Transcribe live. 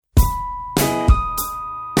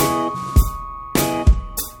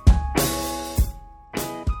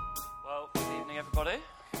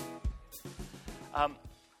Um,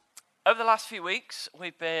 Over the last few weeks,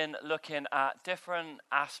 we've been looking at different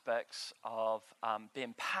aspects of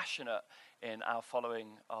being passionate in our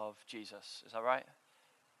following of Jesus. Is that right?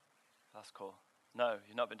 That's cool. No,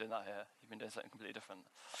 you've not been doing that here. You've been doing something completely different.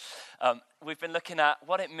 We've been looking at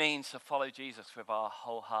what it means to follow Jesus with our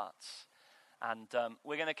whole hearts. And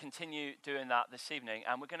we're going to continue doing that this evening.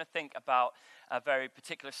 And we're going to think about a very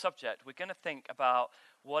particular subject. We're going to think about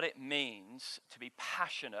what it means to be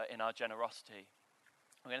passionate in our generosity.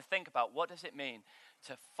 We're going to think about what does it mean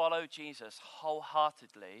to follow Jesus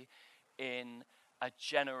wholeheartedly in a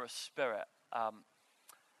generous spirit.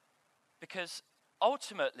 Because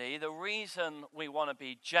ultimately, the reason we want to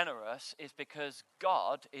be generous is because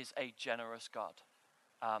God is a generous God.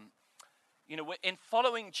 In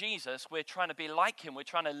following Jesus, we're trying to be like him. We're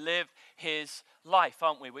trying to live his life,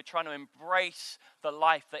 aren't we? We're trying to embrace the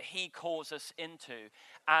life that he calls us into.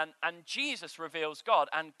 And Jesus reveals God,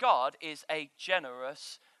 and God is a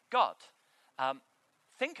generous God.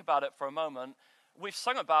 Think about it for a moment. We've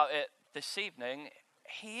sung about it this evening.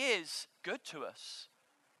 He is good to us.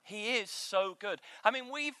 He is so good. I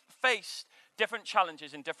mean, we've faced different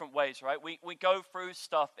challenges in different ways, right? We go through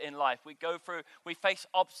stuff in life. We face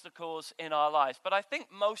obstacles in our lives. But I think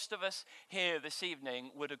most of us here this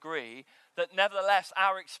evening would agree that nevertheless,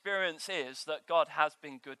 our experience is that God has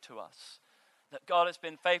been good to us, that God has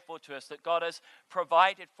been faithful to us, that God has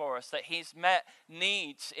provided for us, that he's met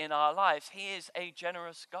needs in our lives. He is a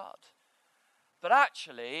generous God. But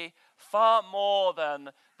actually, far more than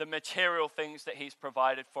the material things that he's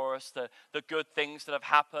provided for us, the good things that have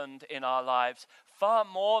happened in our lives, far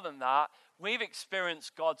more than that, we've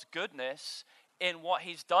experienced God's goodness in what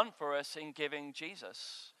he's done for us in giving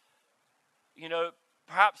Jesus. You know,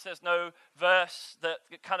 perhaps there's no verse that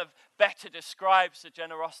kind of better describes the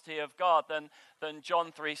generosity of God than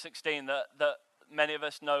John 3:16 that many of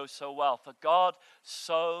us know so well. For God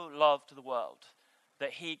so loved the world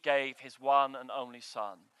that he gave his one and only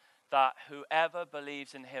Son, that whoever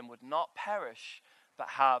believes in him would not perish, but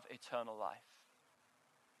have eternal life.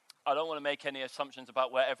 I don't want to make any assumptions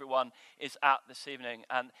about where everyone is at this evening.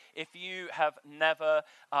 And if you have never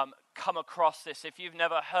come across this, if you've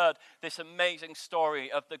never heard this amazing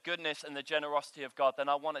story of the goodness and the generosity of God, then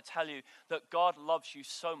I want to tell you that God loves you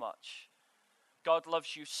so much. God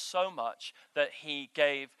loves you so much that he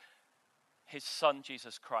gave his Son,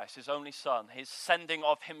 Jesus Christ, his only Son, his sending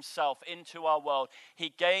of himself into our world.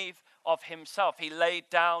 He gave of himself. He laid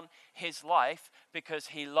down his life because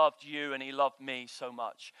he loved you and he loved me so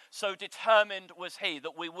much. So determined was he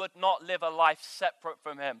that we would not live a life separate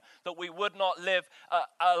from him, that we would not live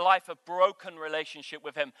a life of broken relationship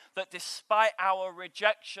with him, that despite our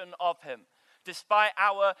rejection of him, despite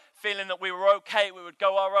our feeling that we were okay, we would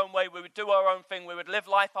go our own way, we would do our own thing, we would live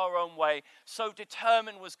life our own way, so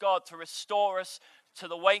determined was God to restore us to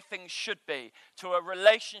the way things should be, to a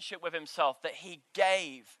relationship with himself, that he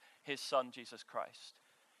gave his Son, Jesus Christ.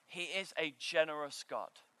 He is a generous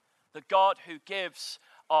God, the God who gives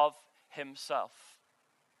of himself.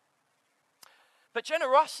 But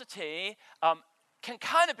generosity can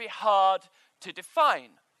kind of be hard to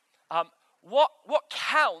define. What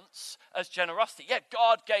counts as generosity? Yeah,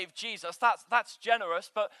 God gave Jesus, that's generous,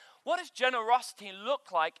 but what does generosity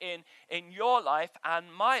look like in your life and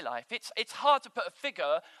my life? It's hard to put a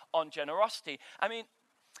figure on generosity. I mean,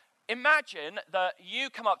 imagine that you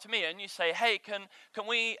come up to me and you say, hey, can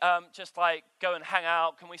we just like go and hang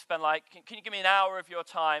out? Can we spend can you give me an hour of your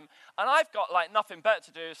time? And I've got like nothing better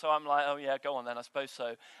to do, so I'm like, oh yeah, go on then, I suppose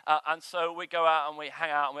so. And so we go out and we hang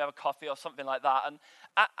out and we have a coffee or something like that.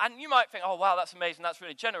 And you might think, oh wow, that's amazing, that's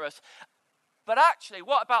really generous. But actually,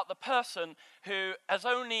 what about the person who's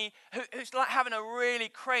like having a really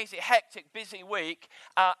crazy, hectic, busy week,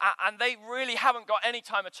 and they really haven't got any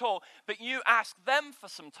time at all, but you ask them for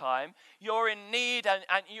some time, you're in need, and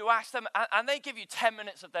you ask them, and they give you 10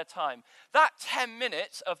 minutes of their time. That 10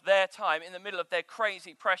 minutes of their time in the middle of their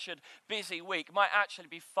crazy, pressured, busy week might actually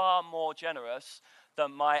be far more generous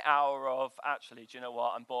than my hour of, actually, do you know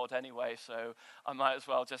what, I'm bored anyway, so I might as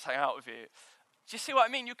well just hang out with you. Do you see what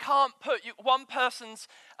I mean? You can't put one person's,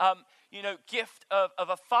 gift of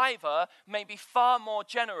a fiver may be far more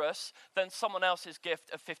generous than someone else's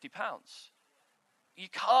gift of £50. You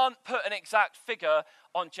can't put an exact figure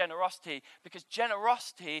on generosity because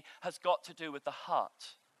generosity has got to do with the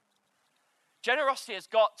heart. Generosity has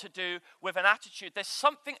got to do with an attitude. There's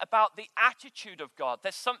something about the attitude of God.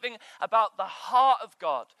 There's something about the heart of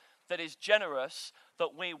God that is generous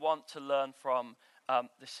that we want to learn from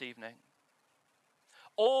this evening.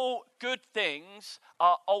 All good things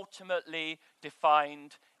are ultimately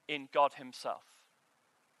defined in God himself.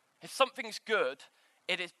 If something's good,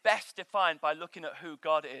 it is best defined by looking at who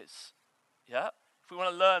God is. Yeah? If we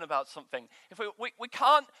want to learn about something. If we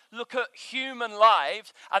can't look at human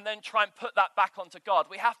lives and then try and put that back onto God.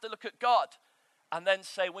 We have to look at God and then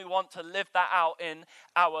say we want to live that out in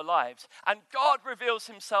our lives. And God reveals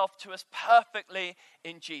himself to us perfectly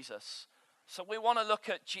in Jesus. So we want to look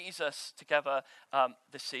at Jesus together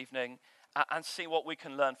this evening and see what we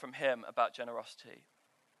can learn from him about generosity.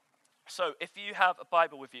 So if you have a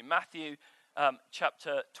Bible with you, Matthew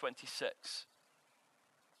chapter 26.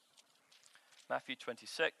 Matthew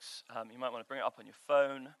 26, you might want to bring it up on your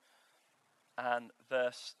phone, and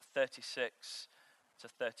verse 36 to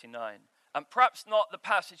 39. And perhaps not the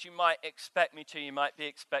passage you might expect me to. You might be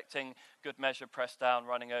expecting good measure, pressed down,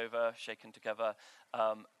 running over, shaken together.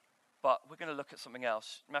 But we're going to look at something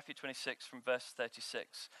else. Matthew 26 from verse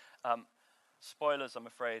 36. Spoilers, I'm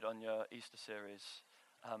afraid, on your Easter series.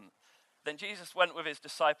 Then Jesus went with his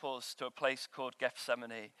disciples to a place called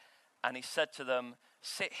Gethsemane, and he said to them,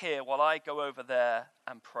 "Sit here while I go over there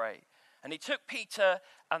and pray." And he took Peter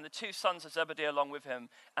and the two sons of Zebedee along with him,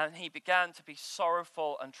 and he began to be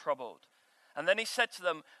sorrowful and troubled. And then he said to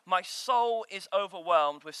them, "My soul is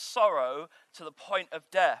overwhelmed with sorrow to the point of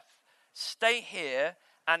death. Stay here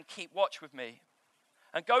and keep watch with me."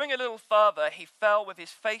 And going a little further, he fell with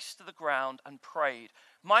his face to the ground and prayed,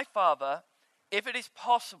 "My Father, if it is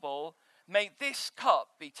possible, may this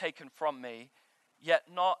cup be taken from me, yet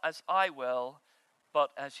not as I will,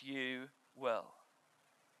 but as you will."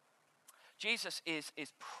 Jesus is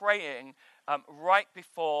praying right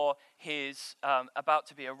before he's about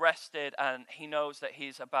to be arrested, and he knows that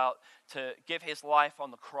he's about to give his life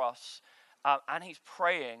on the cross. And he's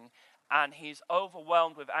praying, and he's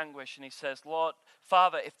overwhelmed with anguish, and he says, "Lord,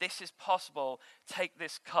 Father, if this is possible, take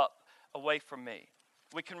this cup away from me."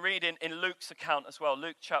 We can read in Luke's account as well,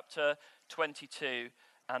 Luke chapter 22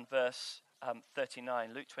 and verse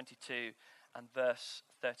 39. Luke 22 and verse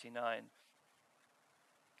 39.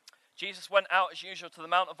 Jesus went out as usual to the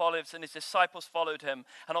Mount of Olives, and his disciples followed him.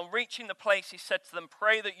 And on reaching the place, he said to them,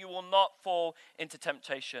 "Pray that you will not fall into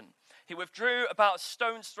temptation." He withdrew about a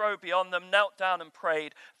stone's throw beyond them, knelt down and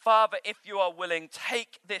prayed, "Father, if you are willing,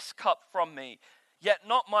 take this cup from me. Yet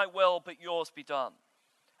not my will, but yours be done."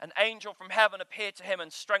 An angel from heaven appeared to him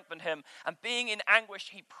and strengthened him. And being in anguish,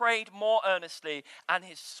 he prayed more earnestly, and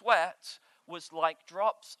his sweat was like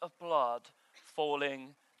drops of blood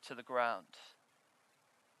falling to the ground.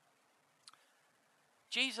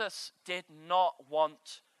 Jesus did not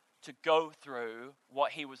want to go through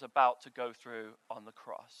what he was about to go through on the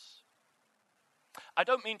cross. I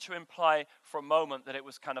don't mean to imply for a moment that it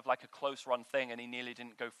was kind of like a close run thing and he nearly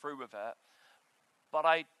didn't go through with it. But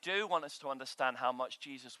I do want us to understand how much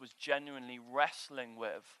Jesus was genuinely wrestling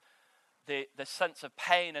with the sense of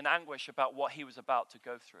pain and anguish about what he was about to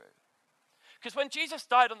go through. Because when Jesus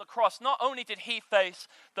died on the cross, not only did he face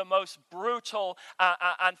the most brutal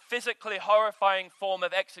and physically horrifying form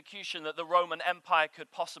of execution that the Roman Empire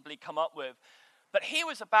could possibly come up with, but he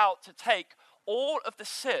was about to take all of the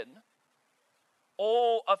sin,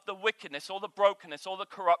 all of the wickedness, all the brokenness, all the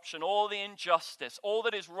corruption, all the injustice, all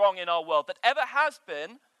that is wrong in our world that ever has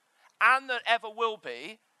been and that ever will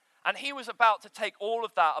be, and he was about to take all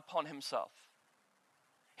of that upon himself.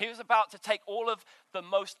 He was about to take all of the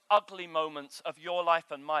most ugly moments of your life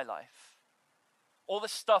and my life. All the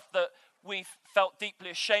stuff that we've felt deeply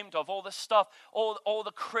ashamed of, all the stuff, all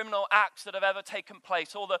the criminal acts that have ever taken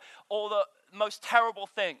place, all the most terrible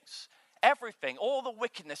things, everything, all the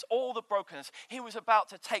wickedness, all the brokenness. He was about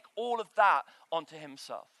to take all of that onto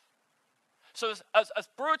himself. So as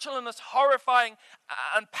brutal and as horrifying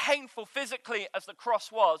and painful physically as the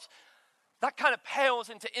cross was, that kind of pales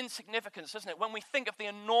into insignificance, doesn't it, when we think of the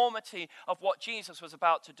enormity of what Jesus was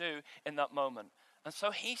about to do in that moment. And so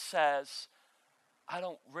he says, "I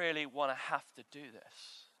don't really want to have to do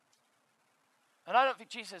this." And I don't think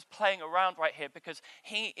Jesus is playing around right here, because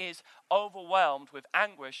he is overwhelmed with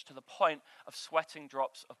anguish to the point of sweating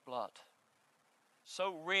drops of blood.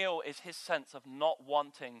 So real is his sense of not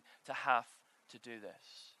wanting to have to do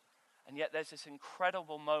this. And yet there's this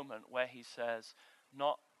incredible moment where he says,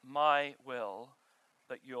 "Not my will,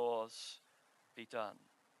 but yours be done."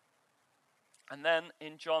 And then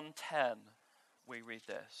in John 10, we read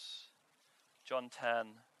this. John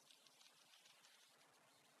 10,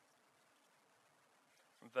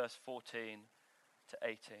 from verse 14 to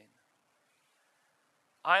 18.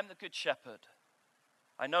 "I am the good shepherd.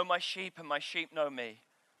 I know my sheep, and my sheep know me,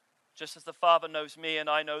 just as the Father knows me, and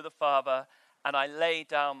I know the Father, and I lay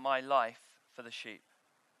down my life for the sheep.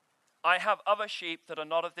 I have other sheep that are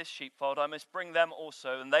not of this sheepfold. I must bring them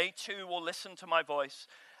also, and they too will listen to my voice,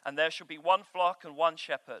 and there shall be one flock and one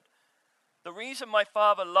shepherd. The reason my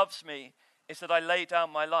Father loves me is that I lay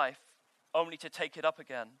down my life only to take it up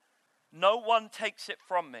again. No one takes it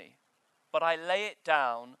from me, but I lay it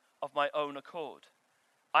down of my own accord.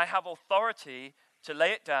 I have authority to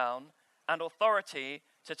lay it down and authority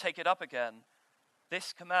to take it up again.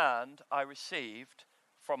 This command I received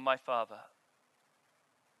from my Father.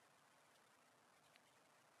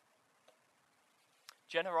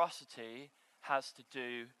 Generosity has to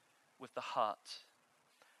do with the heart.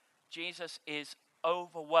 Jesus is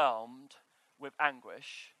overwhelmed with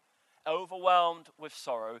anguish, overwhelmed with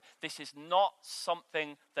sorrow. This is not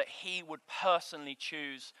something that he would personally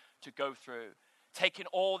choose to go through. Taking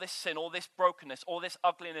all this sin, all this brokenness, all this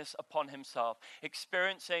ugliness upon himself,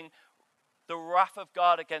 experiencing the wrath of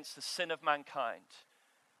God against the sin of mankind.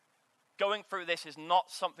 Going through this is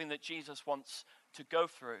not something that Jesus wants to go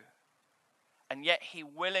through. And yet he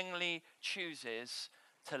willingly chooses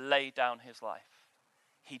to lay down his life.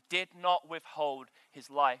 He did not withhold his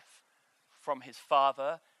life from his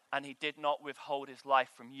Father, and he did not withhold his life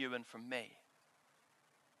from you and from me.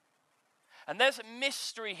 And there's a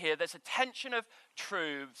mystery here. There's a tension of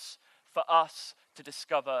truths for us to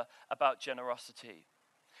discover about generosity.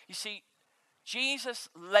 You see, Jesus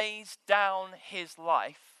lays down his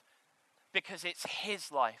life because it's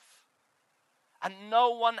his life. And no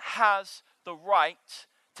one has the right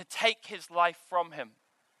to take his life from him.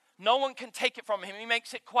 No one can take it from him. He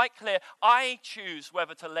makes it quite clear, I choose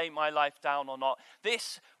whether to lay my life down or not.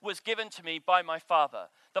 This was given to me by my Father.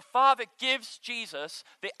 The Father gives Jesus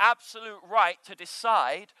the absolute right to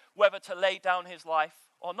decide whether to lay down his life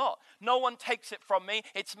or not. No one takes it from me.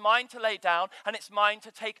 It's mine to lay down, and it's mine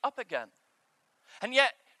to take up again. And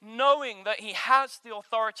yet, knowing that he has the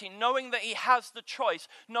authority, knowing that he has the choice,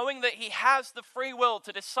 knowing that he has the free will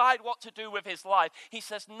to decide what to do with his life, he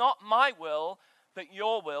says, not my will, but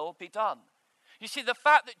your will be done. You see, the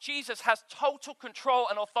fact that Jesus has total control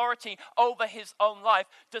and authority over his own life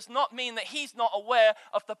does not mean that he's not aware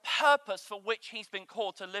of the purpose for which he's been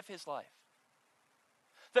called to live his life.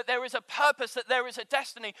 That there is a purpose, that there is a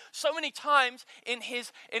destiny. So many times in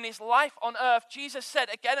his life on earth, Jesus said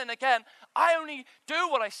again and again, I only do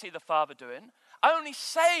what I see the Father doing. I only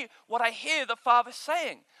say what I hear the Father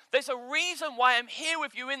saying. There's a reason why I'm here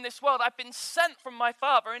with you in this world. I've been sent from my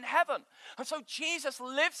Father in heaven. And so Jesus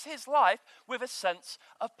lives his life with a sense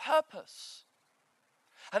of purpose.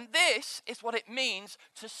 And this is what it means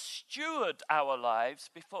to steward our lives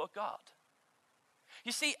before God.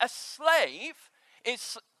 You see, a slave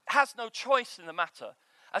has no choice in the matter.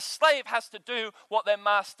 A slave has to do what their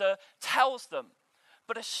master tells them.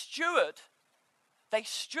 But a steward, they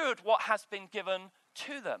steward what has been given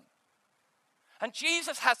to them. And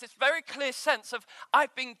Jesus has this very clear sense of,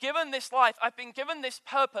 I've been given this life, I've been given this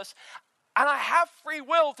purpose, and I have free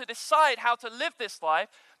will to decide how to live this life,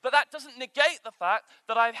 but that doesn't negate the fact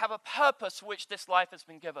that I have a purpose for which this life has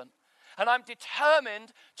been given. And I'm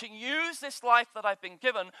determined to use this life that I've been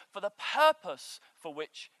given for the purpose for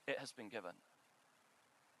which it has been given.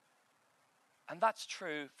 And that's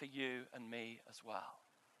true for you and me as well.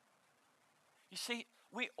 You see,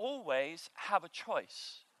 we always have a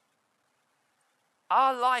choice.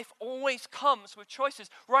 Our life always comes with choices.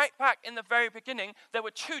 Right back in the very beginning, there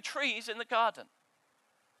were 2 trees in the garden.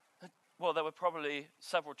 Well, there were probably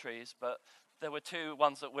several trees, but there were 2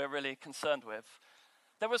 ones that we're really concerned with.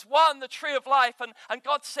 There was one, the tree of life, and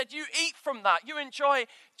God said, you eat from that. You enjoy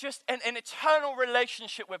just an eternal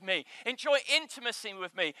relationship with me. Enjoy intimacy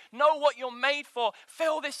with me. Know what you're made for.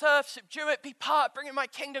 Fill this earth, subdue it, be part, bringing my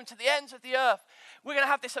kingdom to the ends of the earth. We're going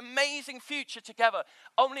to have this amazing future together.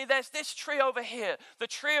 Only there's this tree over here, the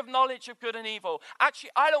tree of knowledge of good and evil.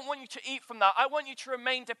 Actually, I don't want you to eat from that. I want you to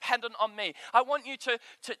remain dependent on me. I want you to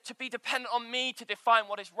be dependent on me to define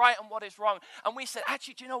what is right and what is wrong. And we said,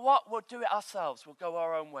 actually, do you know what? We'll do it ourselves. We'll go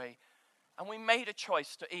our own way. And we made a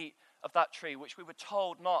choice to eat of that tree, which we were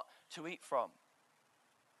told not to eat from.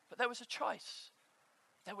 But there was a choice.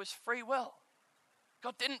 There was free will.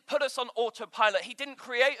 God didn't put us on autopilot. He didn't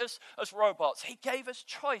create us as robots. He gave us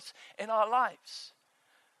choice in our lives.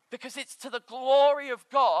 Because it's to the glory of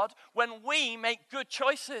God when we make good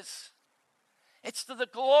choices. It's to the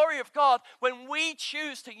glory of God when we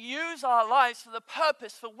choose to use our lives for the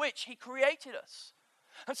purpose for which he created us.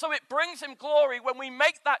 And so it brings him glory when we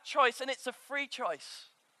make that choice, and it's a free choice.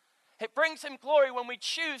 It brings him glory when we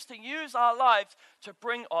choose to use our lives to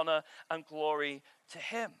bring honor and glory to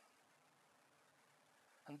him.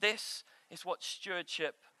 And this is what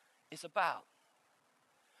stewardship is about.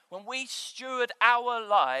 When we steward our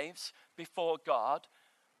lives before God,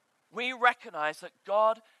 we recognize that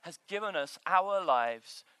God has given us our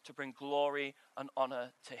lives to bring glory and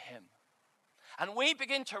honor to him. And we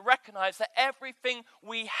begin to recognize that everything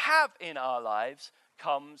we have in our lives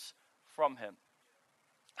comes from him.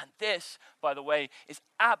 And this, by the way, is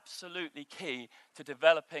absolutely key to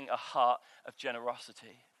developing a heart of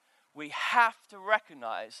generosity. We have to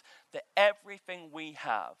recognize that everything we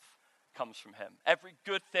have comes from him. Every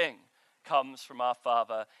good thing comes from our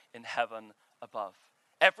Father in heaven above.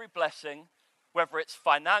 Every blessing, whether it's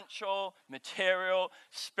financial, material,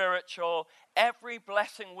 spiritual, every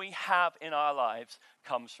blessing we have in our lives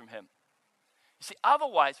comes from him. You see,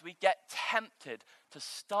 otherwise we get tempted to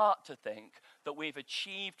start to think that we've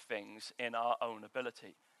achieved things in our own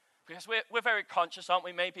ability. Because we're very conscious, aren't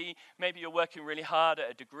we? Maybe you're working really hard at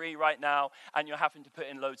a degree right now and you're having to put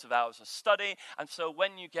in loads of hours of study. And so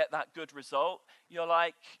when you get that good result, you're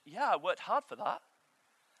like, yeah, I worked hard for that.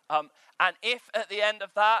 And if at the end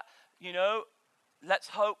of that, let's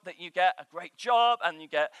hope that you get a great job and you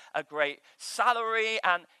get a great salary.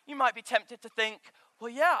 And you might be tempted to think,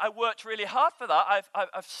 well, yeah, I worked really hard for that.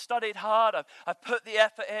 I've studied hard. I've put the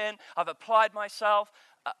effort in. I've applied myself.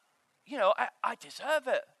 I deserve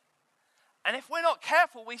it. And if we're not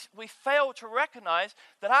careful, we fail to recognize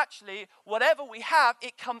that actually whatever we have,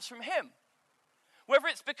 it comes from him. Whether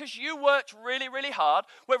it's because you worked really, really hard,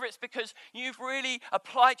 whether it's because you've really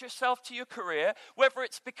applied yourself to your career, whether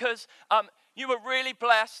it's because you were really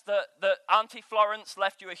blessed that Auntie Florence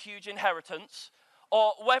left you a huge inheritance,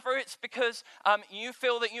 or whether it's because you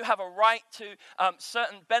feel that you have a right to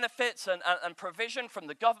certain benefits and provision from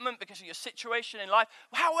the government because of your situation in life,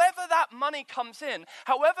 however that money comes in,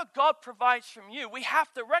 however God provides from you, we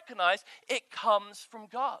have to recognize it comes from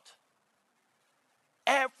God.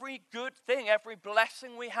 Every good thing, every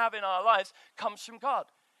blessing we have in our lives comes from God.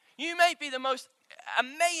 You may be the most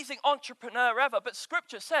amazing entrepreneur ever, but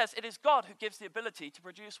Scripture says it is God who gives the ability to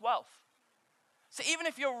produce wealth. So even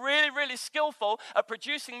if you're really, really skillful at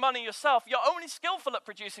producing money yourself, you're only skillful at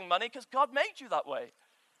producing money because God made you that way.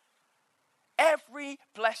 Every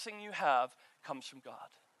blessing you have comes from God.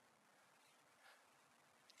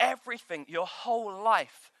 Everything, your whole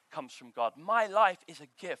life comes from God. My life is a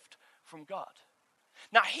gift from God.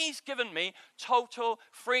 Now, he's given me total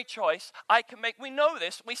free choice. I can make, we know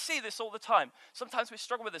this, we see this all the time. Sometimes we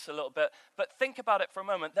struggle with this a little bit, but think about it for a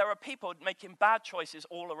moment. There are people making bad choices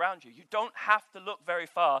all around you. You don't have to look very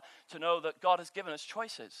far to know that God has given us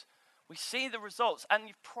choices. We see the results, and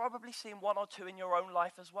you've probably seen one or two in your own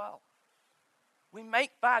life as well. We make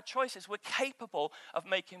bad choices. We're capable of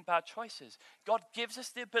making bad choices. God gives us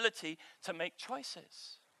the ability to make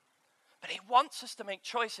choices. But he wants us to make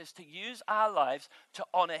choices to use our lives to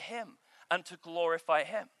honor him and to glorify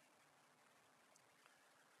him.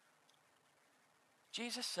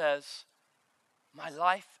 Jesus says, my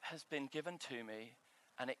life has been given to me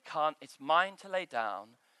and it's mine to lay down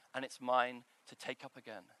and it's mine to take up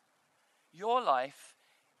again. Your life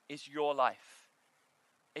is your life.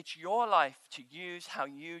 It's your life to use how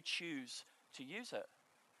you choose to use it.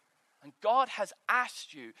 And God has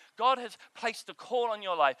asked you. God has placed a call on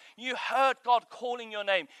your life. You heard God calling your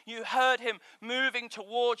name. You heard him moving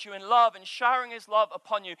towards you in love and showering his love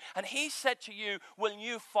upon you. And he said to you, will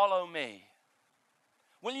you follow me?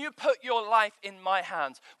 Will you put your life in my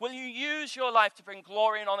hands? Will you use your life to bring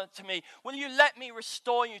glory and honor to me? Will you let me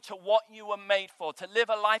restore you to what you were made for, to live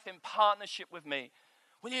a life in partnership with me?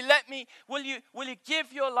 Will you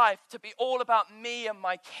give your life to be all about me and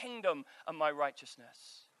my kingdom and my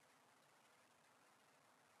righteousness?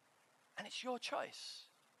 And it's your choice.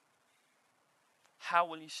 How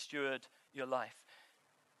will you steward your life?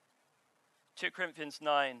 2 Corinthians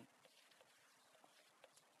 9.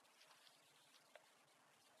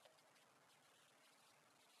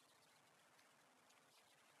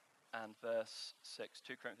 And verse 6.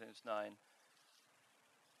 2 Corinthians 9.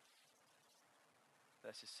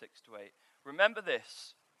 Verses 6 to 8. Remember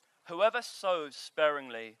this. Whoever sows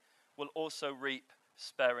sparingly will also reap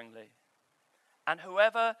sparingly. And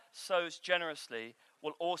whoever sows generously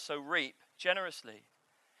will also reap generously.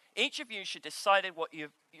 Each of you should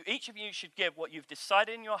give what you've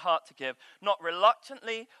decided in your heart to give, not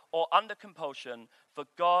reluctantly or under compulsion, for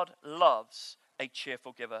God loves a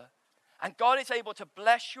cheerful giver. And God is able to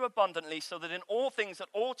bless you abundantly, so that in all things at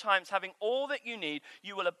all times, having all that you need,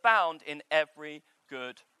 you will abound in every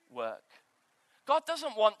good work. God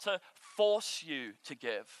doesn't want to force you to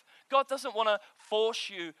give. God doesn't want to force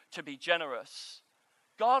you to be generous.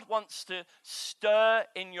 God wants to stir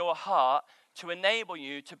in your heart to enable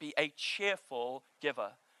you to be a cheerful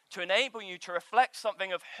giver, to enable you to reflect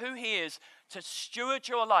something of who he is, to steward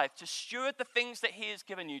your life, to steward the things that he has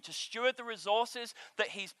given you, to steward the resources that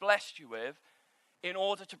he's blessed you with in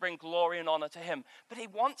order to bring glory and honor to him. But he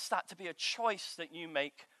wants that to be a choice that you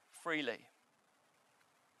make freely.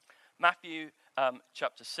 Matthew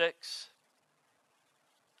chapter 6.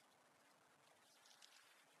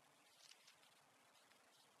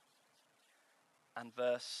 And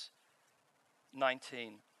verse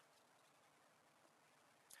 19.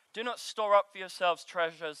 Do not store up for yourselves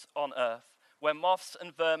treasures on earth, where moths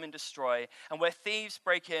and vermin destroy, and where thieves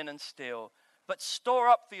break in and steal. But store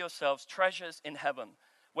up for yourselves treasures in heaven,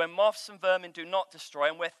 where moths and vermin do not destroy,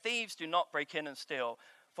 and where thieves do not break in and steal.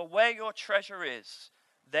 For where your treasure is,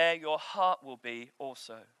 there your heart will be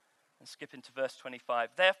also. And skip into verse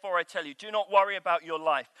 25. Therefore I tell you, do not worry about your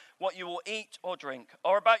life, what you will eat or drink,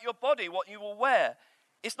 or about your body, what you will wear.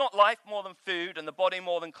 Is not life more than food, and the body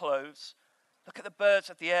more than clothes? Look at the birds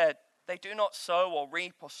of the air. They do not sow or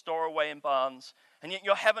reap or store away in barns, and yet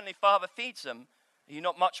your heavenly Father feeds them. Are you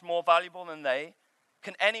not much more valuable than they?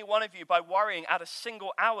 Can any one of you, by worrying, add a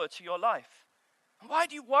single hour to your life? And why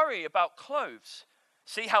do you worry about clothes?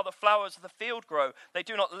 See how the flowers of the field grow. They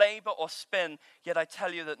do not labor or spin, yet I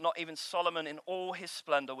tell you that not even Solomon in all his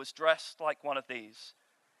splendor was dressed like one of these.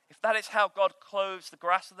 If that is how God clothes the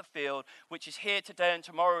grass of the field, which is here today and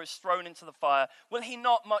tomorrow is thrown into the fire, will he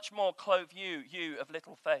not much more clothe you, you of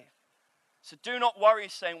little faith? So do not worry,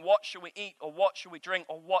 saying, what shall we eat, or what shall we drink,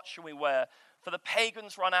 or what shall we wear? For the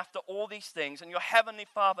pagans run after all these things, and your heavenly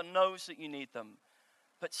Father knows that you need them.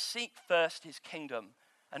 But seek first his kingdom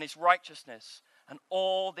and his righteousness, and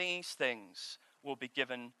all these things will be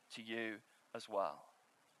given to you as well.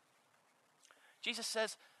 Jesus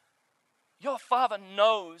says, your Father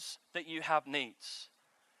knows that you have needs.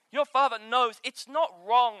 Your Father knows it's not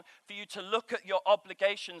wrong for you to look at your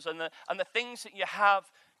obligations and the things that you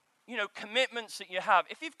have, commitments that you have.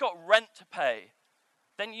 If you've got rent to pay,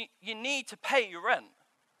 then you need to pay your rent.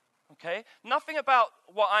 Okay? Nothing about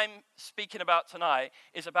what I'm speaking about tonight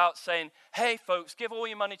is about saying, hey folks, give all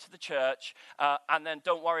your money to the church and then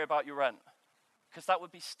don't worry about your rent. Because that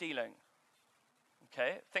would be stealing.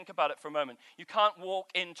 Okay? Think about it for a moment. You can't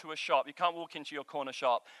walk into a shop, you can't walk into your corner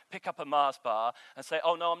shop, pick up a Mars bar and say,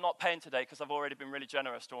 oh no, I'm not paying today because I've already been really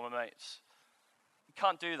generous to all my mates. You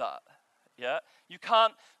can't do that. Yeah? You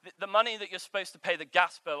can't, the money that you're supposed to pay the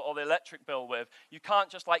gas bill or the electric bill with, you can't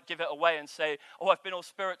just give it away and say, oh, I've been all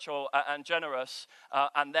spiritual and generous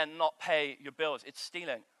and then not pay your bills. It's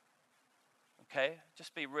stealing. Okay?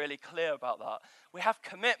 Just be really clear about that. We have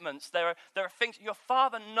commitments. There are things, your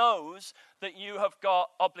Father knows that you have got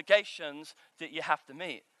obligations that you have to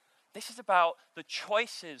meet. This is about the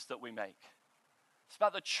choices that we make. It's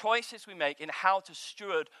about the choices we make in how to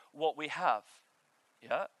steward what we have.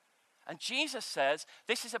 Yeah? And Jesus says,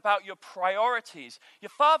 this is about your priorities. Your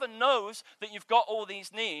Father knows that you've got all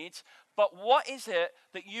these needs, but what is it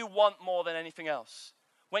that you want more than anything else?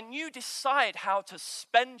 When you decide how to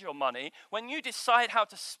spend your money, when you decide how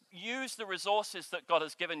to use the resources that God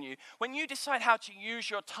has given you, when you decide how to use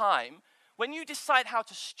your time, when you decide how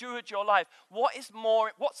to steward your life,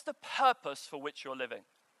 what's the purpose for which you're living?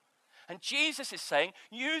 And Jesus is saying,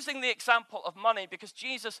 using the example of money, because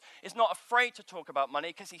Jesus is not afraid to talk about money,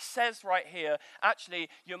 because he says right here, actually,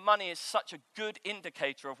 your money is such a good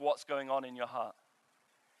indicator of what's going on in your heart.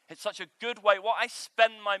 It's such a good way, what I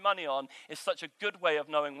spend my money on is such a good way of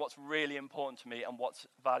knowing what's really important to me and what's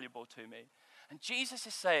valuable to me. And Jesus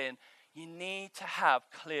is saying, you need to have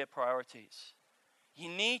clear priorities. You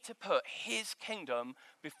need to put his kingdom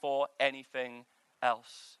before anything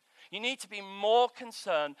else. You need to be more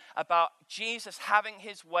concerned about Jesus having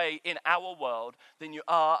his way in our world than you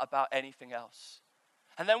are about anything else.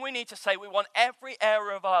 And then we need to say we want every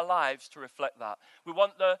area of our lives to reflect that. We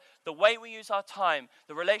want the way we use our time,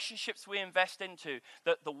 the relationships we invest into,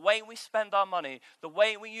 the way we spend our money, the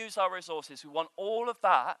way we use our resources. We want all of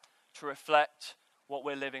that to reflect what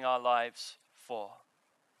we're living our lives for.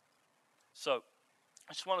 So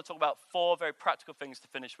I just want to talk about 4 very practical things to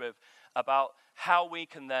finish with about how we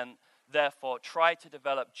can then therefore try to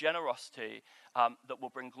develop generosity that will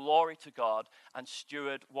bring glory to God and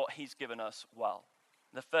steward what he's given us well.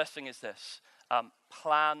 The first thing is this,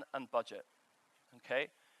 plan and budget, okay?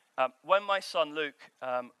 When my son Luke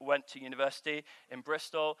went to university in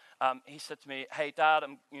Bristol, he said to me, hey, Dad,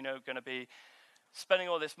 I'm going to be spending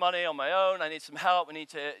all this money on my own. I need some help. We need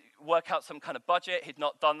to work out some kind of budget. He'd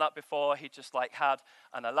not done that before. He just had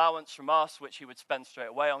an allowance from us, which he would spend straight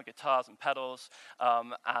away on guitars and pedals.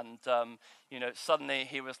 Suddenly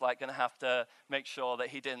he was going to have to make sure that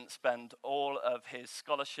he didn't spend all of his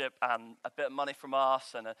scholarship and a bit of money from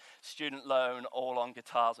us and a student loan all on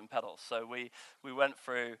guitars and pedals. So we went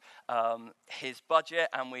through his budget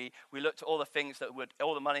and we looked at all the things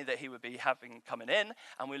all the money that he would be having coming in,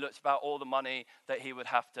 and we looked about all the money that he would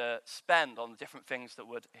have to spend on the different things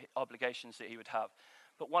obligations that he would have.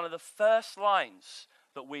 But one of the first lines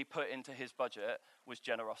that we put into his budget was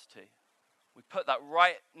generosity. We put that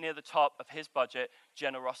right near the top of his budget,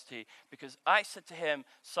 generosity, because I said to him,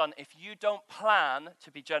 son, if you don't plan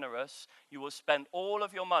to be generous, you will spend all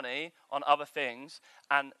of your money on other things,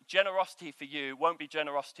 and generosity for you won't be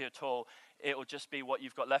generosity at all. It will just be what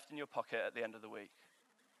you've got left in your pocket at the end of the week.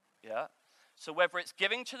 Yeah? So whether it's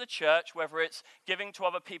giving to the church, whether it's giving to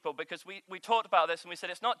other people, because we talked about this and we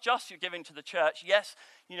said it's not just you giving to the church. Yes,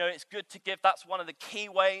 it's good to give. That's one of the key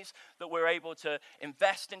ways that we're able to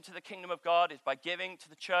invest into the kingdom of God is by giving to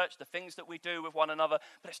the church, the things that we do with one another.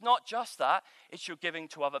 But it's not just that. It's your giving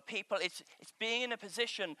to other people. It's being in a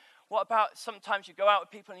position. What about sometimes you go out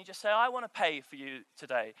with people and you just say, I want to pay for you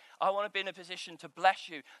today. I want to be in a position to bless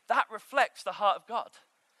you. That reflects the heart of God.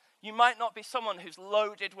 You might not be someone who's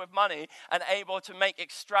loaded with money and able to make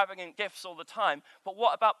extravagant gifts all the time, but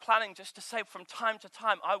what about planning just to say from time to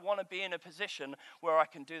time, I want to be in a position where I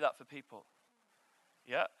can do that for people?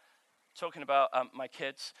 Yeah. Talking about my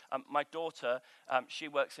kids, my daughter, she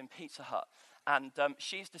works in Pizza Hut, and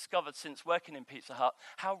she's discovered since working in Pizza Hut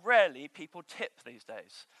how rarely people tip these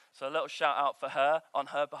days. So a little shout out for her on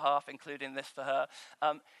her behalf, including this for her.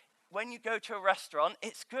 When you go to a restaurant,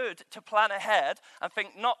 it's good to plan ahead and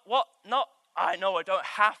think, I know I don't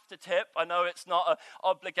have to tip. I know it's not an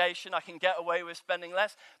obligation. I can get away with spending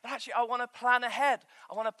less. But actually, I want to plan ahead.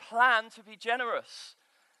 I want to plan to be generous.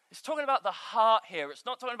 It's talking about the heart here. It's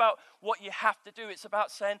not talking about what you have to do. It's about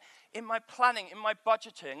saying, in my planning, in my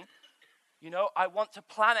budgeting, I want to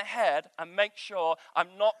plan ahead and make sure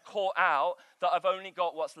I'm not caught out that I've only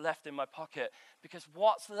got what's left in my pocket. Because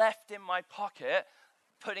what's left in my pocket,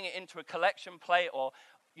 putting it into a collection plate or,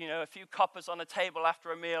 a few coppers on a table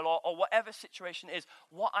after a meal or whatever situation is,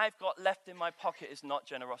 what I've got left in my pocket is not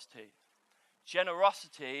generosity.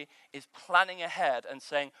 Generosity is planning ahead and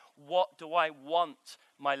saying, what do I want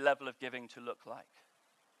my level of giving to look like?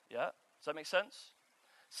 Yeah? Does that make sense?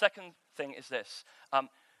 Second thing is this.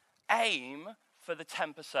 Aim for the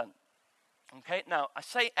 10%. Okay, now I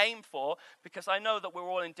say aim for because I know that we're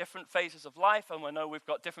all in different phases of life and I know we've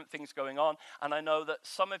got different things going on, and I know that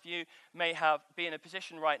some of you may be in a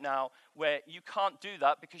position right now where you can't do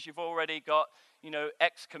that because you've already got,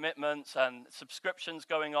 X commitments and subscriptions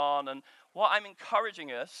going on. And what I'm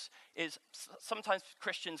encouraging us is sometimes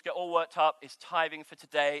Christians get all worked up. Is tithing for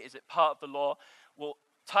today? Is it part of the law? Well,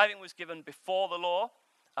 tithing was given before the law.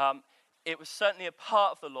 It was certainly a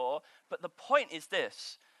part of the law, but the point is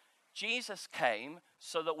this. Jesus came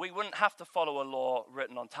so that we wouldn't have to follow a law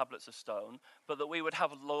written on tablets of stone, but that we would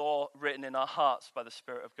have a law written in our hearts by the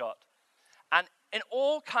Spirit of God. And in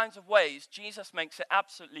all kinds of ways, Jesus makes it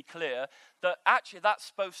absolutely clear that actually that's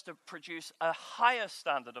supposed to produce a higher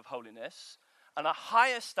standard of holiness and a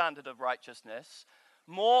higher standard of righteousness,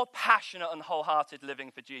 more passionate and wholehearted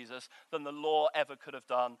living for Jesus than the law ever could have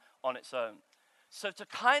done on its own. So to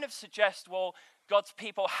kind of suggest, well, God's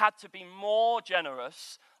people had to be more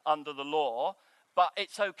generous under the law, but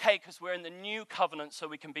it's okay because we're in the new covenant so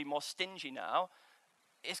we can be more stingy now,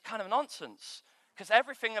 is kind of nonsense. Because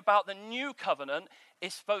everything about the new covenant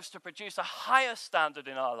is supposed to produce a higher standard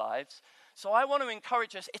in our lives. So I want to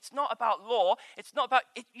encourage us, it's not about law, it's not about,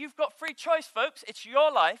 you've got free choice, folks, it's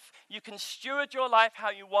your life. You can steward your life how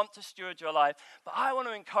you want to steward your life. But I want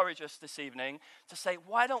to encourage us this evening to say,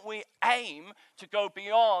 why don't we aim to go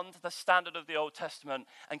beyond the standard of the Old Testament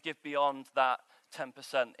and give beyond that 10%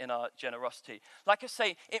 in our generosity. Like I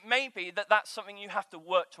say, it may be that that's something you have to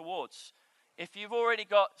work towards. If you've already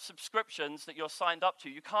got subscriptions that you're signed up to,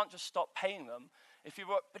 you can't just stop paying them.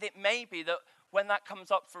 But it may be that when that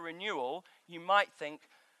comes up for renewal, you might think,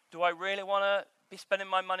 do I really want to be spending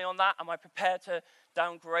my money on that? Am I prepared to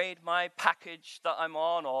downgrade my package that I'm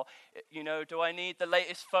on? Or, do I need the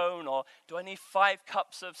latest phone? Or do I need 5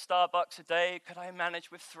 cups of Starbucks a day? Could I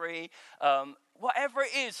manage with 3? Whatever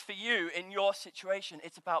it is for you in your situation,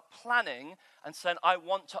 it's about planning and saying, I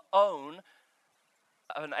want to own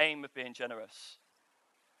an aim of being generous.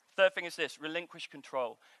 Third thing is this, relinquish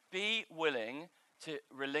control. Be willing to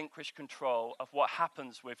relinquish control of what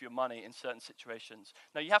happens with your money in certain situations.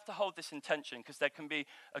 Now, you have to hold this intention because there can be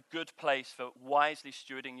a good place for wisely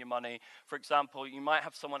stewarding your money. For example, you might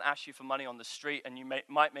have someone ask you for money on the street and you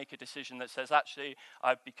might make a decision that says, actually,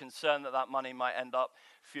 I'd be concerned that money might end up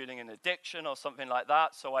fueling an addiction or something like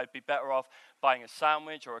that, so I'd be better off buying a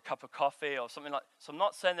sandwich or a cup of coffee or something like that. So I'm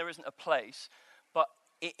not saying there isn't a place, but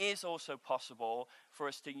it is also possible for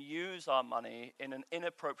us to use our money in an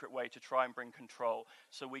inappropriate way to try and bring control.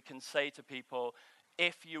 So we can say to people,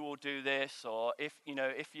 if you will do this, or if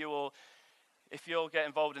you'll get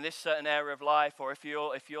involved in this certain area of life, or if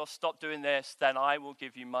you'll stop doing this, then I will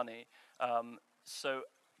give you money. So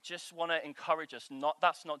just want to encourage us,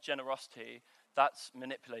 that's not generosity, that's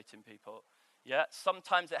manipulating people. Yeah,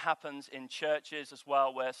 sometimes it happens in churches as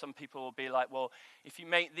well, where some people will be like, well, if you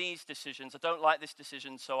make these decisions, I don't like this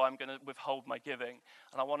decision, so I'm going to withhold my giving.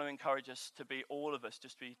 And I want to encourage us to be, all of us,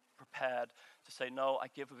 just be prepared to say, no, I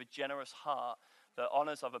give with a generous heart that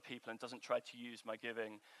honors other people and doesn't try to use my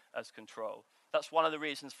giving as control. That's one of the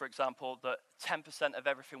reasons, for example, that 10% of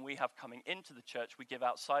everything we have coming into the church, we give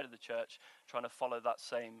outside of the church, trying to follow that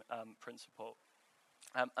same principle.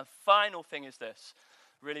 And final thing is this,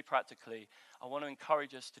 really practically, I want to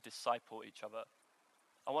encourage us to disciple each other.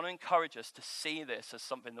 I want to encourage us to see this as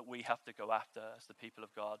something that we have to go after as the people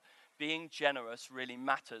of God. Being generous really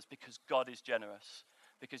matters because God is generous,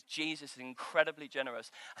 because Jesus is incredibly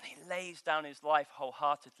generous, and he lays down his life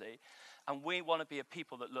wholeheartedly. And we want to be a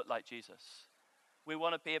people that look like Jesus. We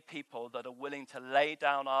want to be a people that are willing to lay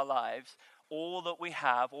down our lives, all that we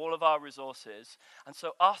have, all of our resources. And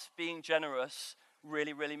so us being generous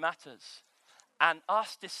really, really matters. And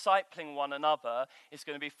us discipling one another is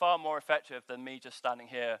going to be far more effective than me just standing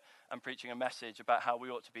here and preaching a message about how we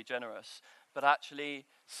ought to be generous, but actually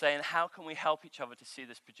saying, how can we help each other to see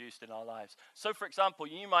this produced in our lives? So, for example,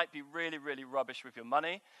 you might be really, really rubbish with your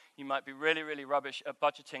money. You might be really, really rubbish at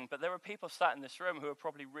budgeting, but there are people sat in this room who are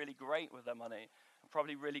probably really great with their money,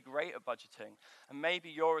 probably really great at budgeting. And maybe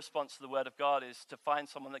your response to the Word of God is to find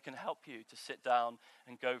someone that can help you to sit down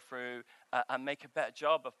and go through and make a better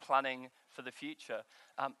job of planning for the future.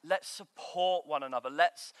 Let's support one another.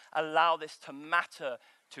 Let's allow this to matter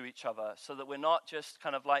to each other so that we're not just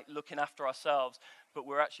kind of like looking after ourselves, but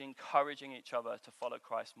we're actually encouraging each other to follow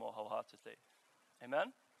Christ more wholeheartedly.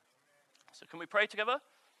 Amen? So can we pray together?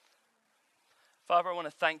 Father, I want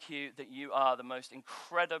to thank you that you are the most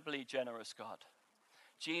incredibly generous God.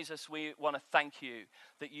 Jesus, we want to thank you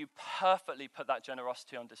that you perfectly put that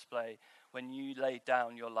generosity on display when you laid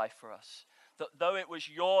down your life for us. That though it was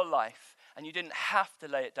your life and you didn't have to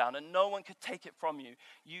lay it down and no one could take it from you,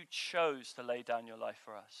 you chose to lay down your life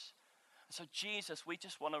for us. And so Jesus, we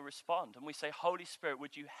just want to respond and we say, Holy Spirit,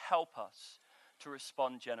 would you help us to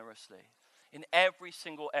respond generously in every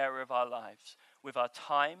single area of our lives, with our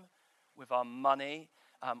time, with our money,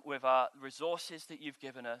 with our resources that you've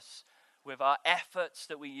given us, with our efforts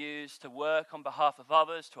that we use to work on behalf of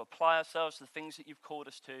others, to apply ourselves to the things that you've called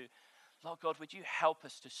us to. Lord God, would you help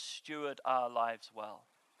us to steward our lives well?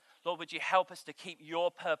 Lord, would you help us to keep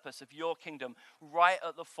your purpose of your kingdom right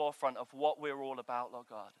at the forefront of what we're all about, Lord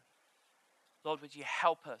God? Lord, would you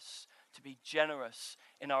help us to be generous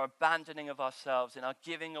in our abandoning of ourselves, in our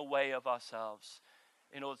giving away of ourselves,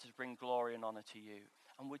 in order to bring glory and honor to you?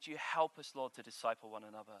 And would you help us, Lord, to disciple one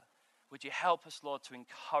another? Would you help us, Lord, to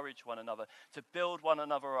encourage one another, to build one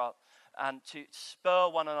another up, and to spur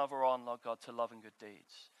one another on, Lord God, to love and good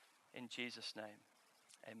deeds. In Jesus' name,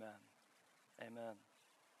 amen. Amen.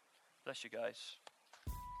 Bless you guys.